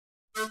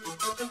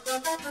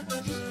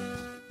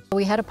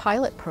We had a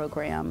pilot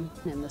program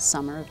in the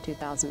summer of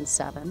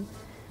 2007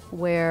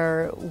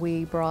 where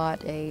we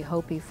brought a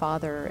Hopi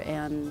father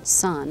and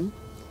son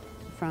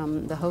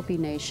from the Hopi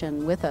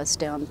Nation with us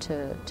down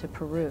to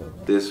Peru.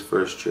 This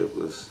first trip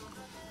was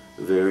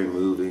very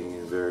moving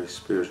and very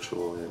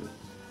spiritual,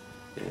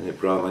 and it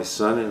brought my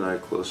son and I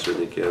closer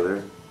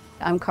together.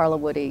 I'm Carla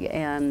Woody,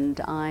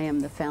 and I am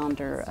the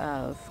founder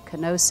of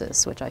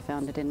Kenosis, which I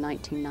founded in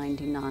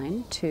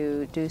 1999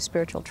 to do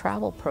spiritual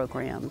travel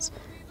programs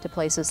to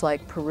places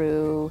like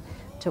Peru,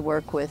 to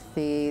work with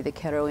the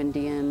Quero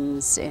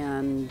Indians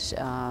and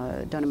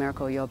Don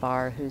Americo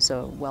Yobar, who's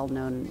a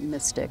well-known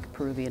mystic,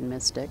 Peruvian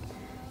mystic,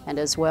 and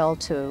as well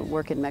to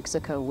work in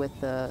Mexico with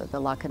the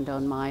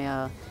Lacandon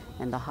Maya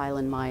and the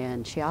Highland Maya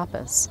in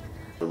Chiapas.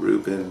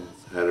 Reuben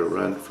had a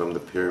run from the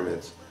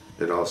pyramids.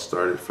 It all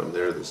started from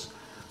there, this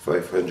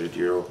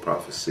 500-year-old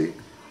prophecy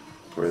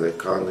where the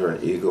condor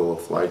and eagle will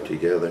fly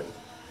together,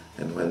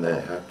 and when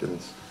that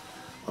happens,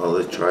 all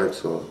the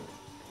tribes will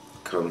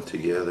come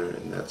together,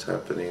 and that's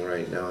happening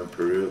right now in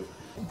Peru.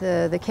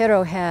 The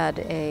Quero had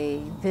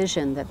a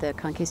vision that the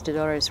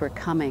conquistadores were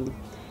coming,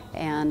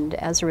 and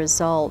as a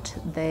result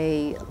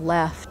they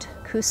left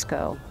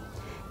Cusco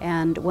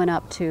and went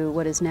up to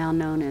what is now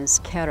known as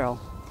Quero,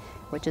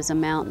 which is a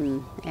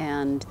mountain,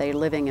 and they're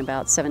living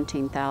about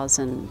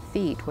 17,000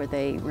 feet where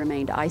they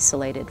remained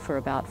isolated for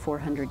about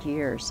 400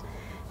 years.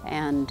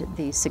 And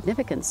the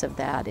significance of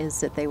that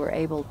is that they were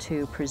able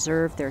to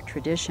preserve their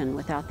tradition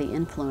without the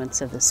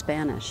influence of the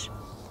Spanish.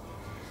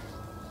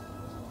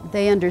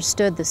 They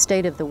understood the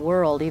state of the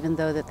world, even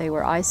though that they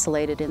were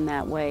isolated in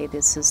that way.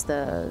 This is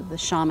the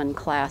shaman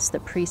class, the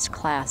priest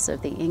class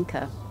of the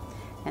Inca,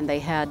 and they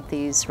had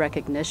these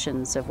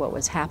recognitions of what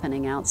was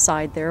happening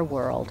outside their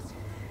world.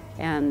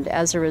 And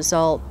as a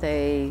result,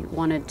 they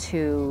wanted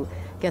to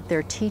get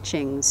their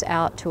teachings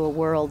out to a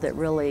world that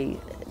really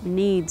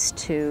needs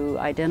to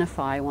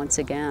identify once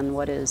again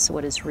what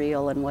is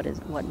real and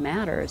what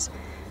matters.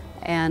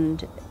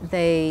 And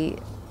they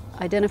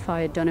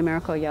identified Don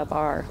Americo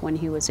Yobar when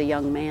he was a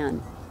young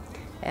man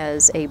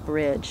as a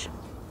bridge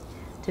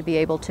to be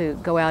able to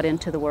go out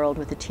into the world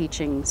with the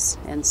teachings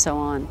and so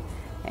on,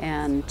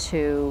 and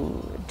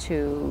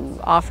to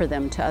offer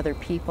them to other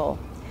people,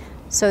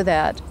 so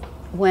that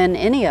when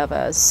any of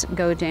us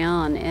go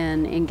down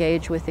and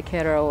engage with the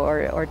Quero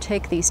or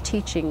take these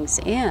teachings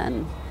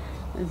in,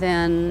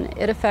 then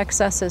it affects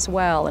us as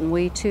well, and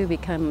we too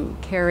become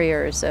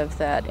carriers of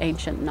that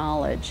ancient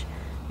knowledge,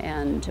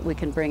 and we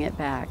can bring it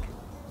back.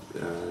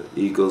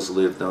 Eagles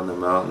lived on the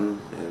mountain,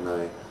 and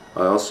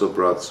I also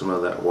brought some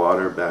of that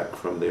water back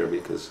from there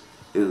because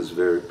it was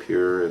very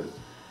pure and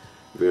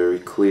very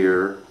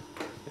clear,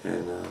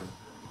 and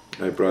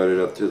I brought it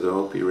up to the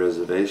Hopi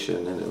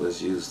reservation, and it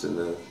was used in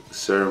the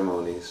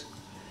ceremonies,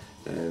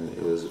 and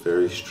it was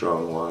very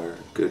strong water,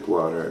 good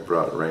water. It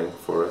brought rain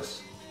for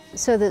us.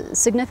 So the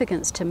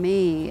significance to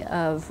me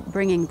of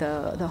bringing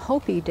the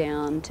Hopi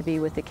down to be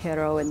with the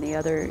Quero and the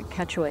other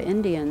Quechua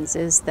Indians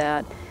is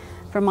that,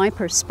 from my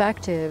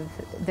perspective,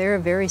 they're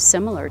very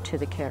similar to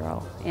the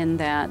Quero in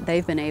that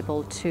they've been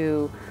able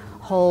to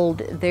hold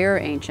their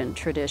ancient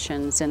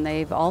traditions, and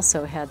they've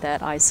also had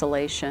that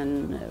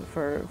isolation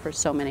for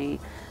so many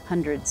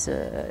hundreds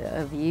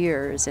of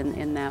years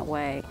in that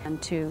way.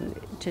 And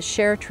to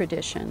share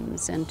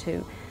traditions and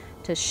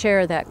to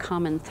share that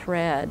common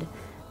thread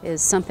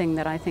is something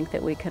that I think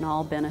that we can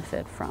all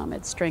benefit from.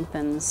 It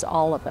strengthens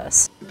all of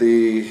us.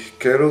 The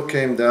Quero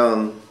came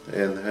down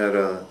and had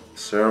a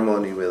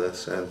ceremony with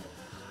us, and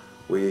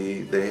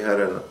they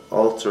had an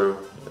altar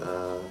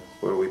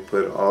where we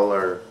put all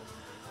our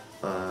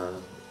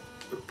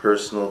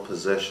personal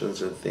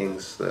possessions and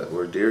things that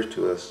were dear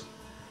to us.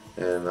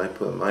 And I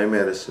put my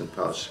medicine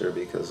pouch there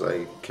because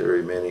I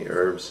carry many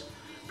herbs,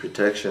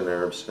 protection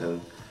herbs,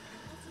 and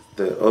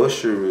the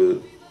osha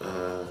root,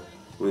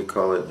 we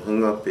call it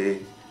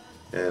hungapi,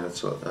 and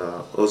it's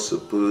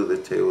osapu, the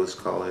Tewas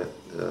call it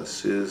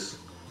sus.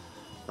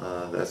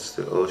 That's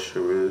the osha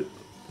root,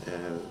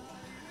 and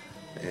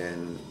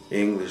in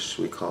English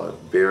we call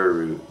it bear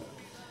root.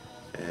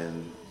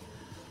 And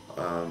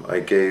I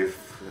gave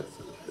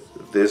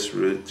this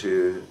root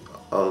to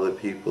all the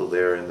people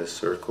there in the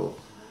circle.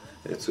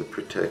 It's a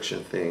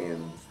protection thing,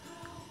 and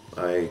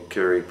I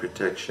carry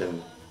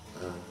protection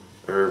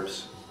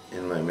herbs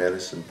in my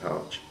medicine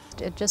pouch.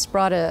 It just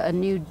brought a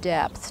new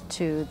depth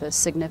to the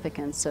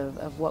significance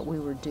of what we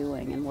were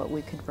doing and what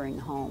we could bring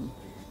home,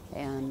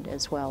 and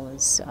as well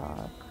as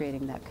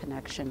creating that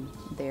connection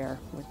there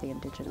with the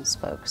indigenous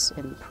folks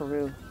in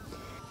Peru.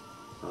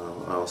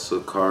 I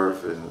also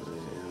carve, and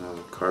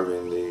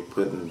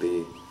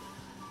putting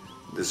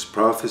this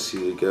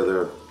prophecy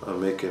together.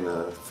 I'm making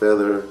a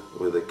feather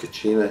with a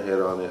kachina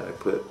head on it. I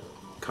put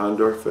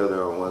condor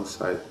feather on one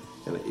side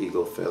and an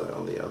eagle feather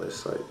on the other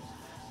side.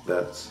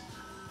 That's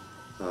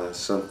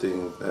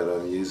something that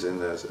I'm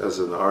using as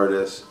an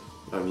artist.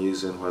 I'm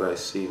using what I've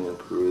seen in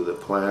Peru, the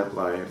plant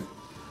life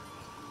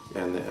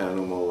and the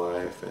animal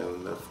life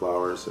and the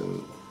flowers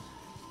and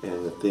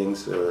the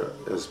things that are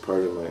as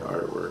part of my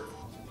artwork.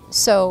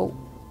 So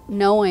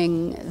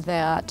knowing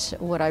that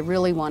what I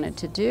really wanted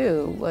to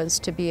do was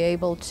to be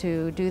able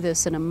to do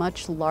this in a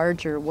much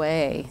larger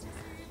way,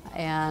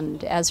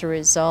 and as a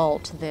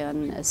result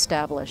then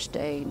established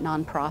a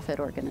nonprofit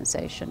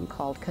organization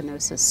called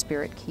Kenosis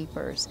Spirit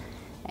Keepers.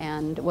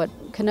 And what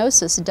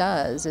Kenosis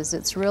does is,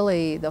 it's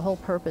really, the whole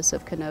purpose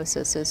of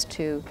Kenosis is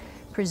to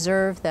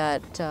preserve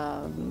that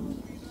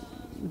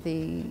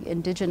the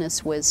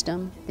indigenous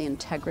wisdom, the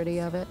integrity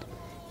of it,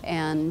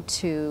 and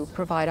to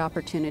provide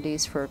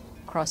opportunities for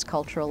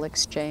cross-cultural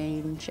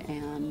exchange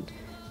and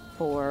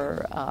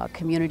for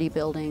community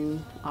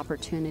building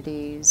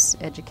opportunities,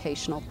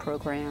 educational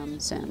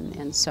programs,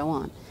 and so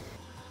on.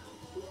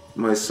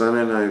 My son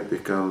and I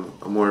become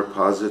more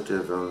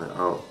positive on the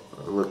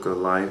outlook of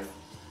life,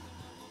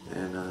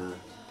 and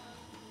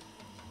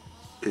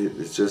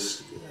it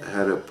just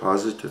had a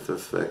positive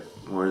effect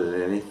more than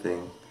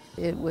anything.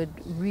 It would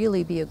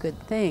really be a good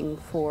thing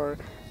for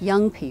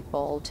young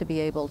people to be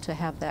able to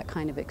have that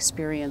kind of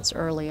experience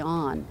early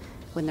on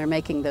when they're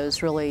making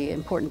those really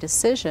important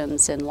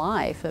decisions in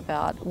life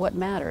about what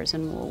matters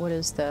and what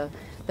is the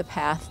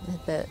path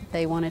that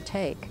they want to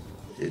take.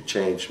 It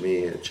changed me,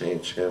 it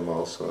changed him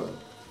also.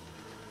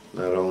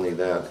 Not only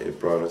that, it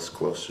brought us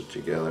closer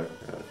together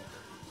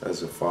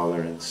as a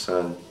father and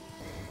son.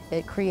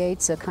 It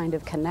creates a kind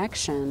of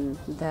connection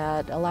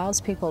that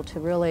allows people to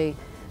really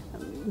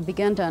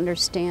begin to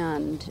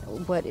understand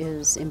what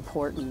is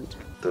important.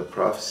 The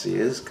prophecy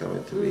is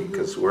coming to me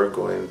because we're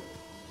going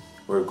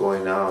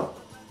out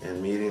and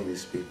meeting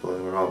these people,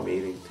 and we're all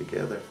meeting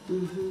together.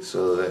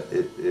 So that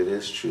it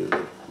is true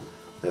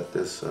that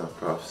this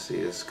prophecy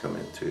is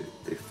coming to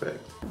effect.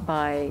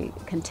 By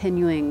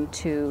continuing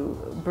to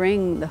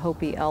bring the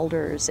Hopi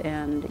elders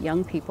and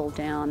young people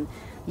down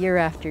year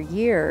after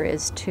year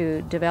is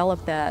to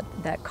develop that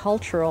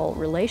cultural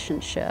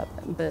relationship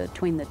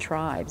between the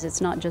tribes.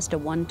 It's not just a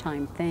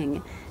one-time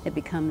thing. It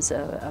becomes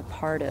a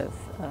part of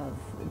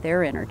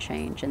their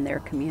interchange and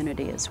their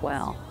community as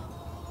well.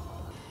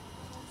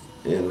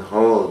 In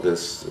whole,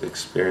 this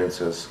experience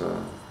has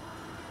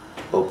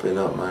opened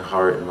up my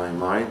heart and my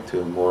mind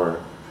to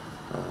more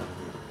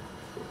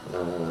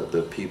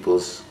the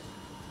people's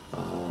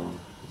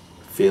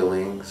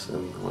feelings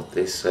and what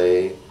they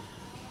say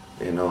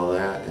and all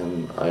that.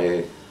 And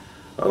I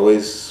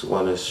always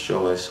want to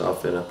show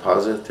myself in a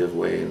positive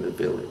way in the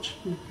village.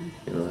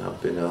 You know,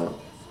 helping out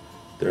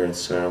during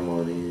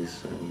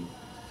ceremonies, and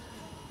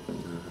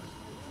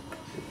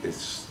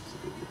it's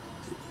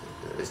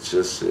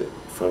just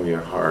from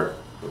your heart,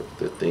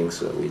 the things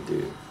that we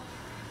do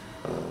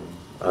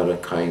out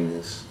of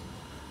kindness.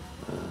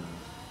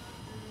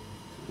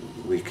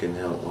 We can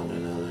help one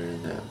another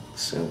in that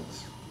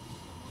sense.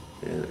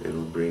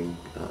 It'll bring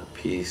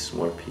peace,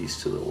 more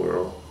peace to the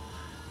world,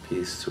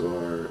 peace to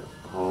our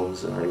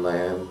homes and our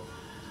land,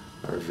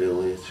 our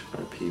village,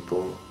 our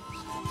people.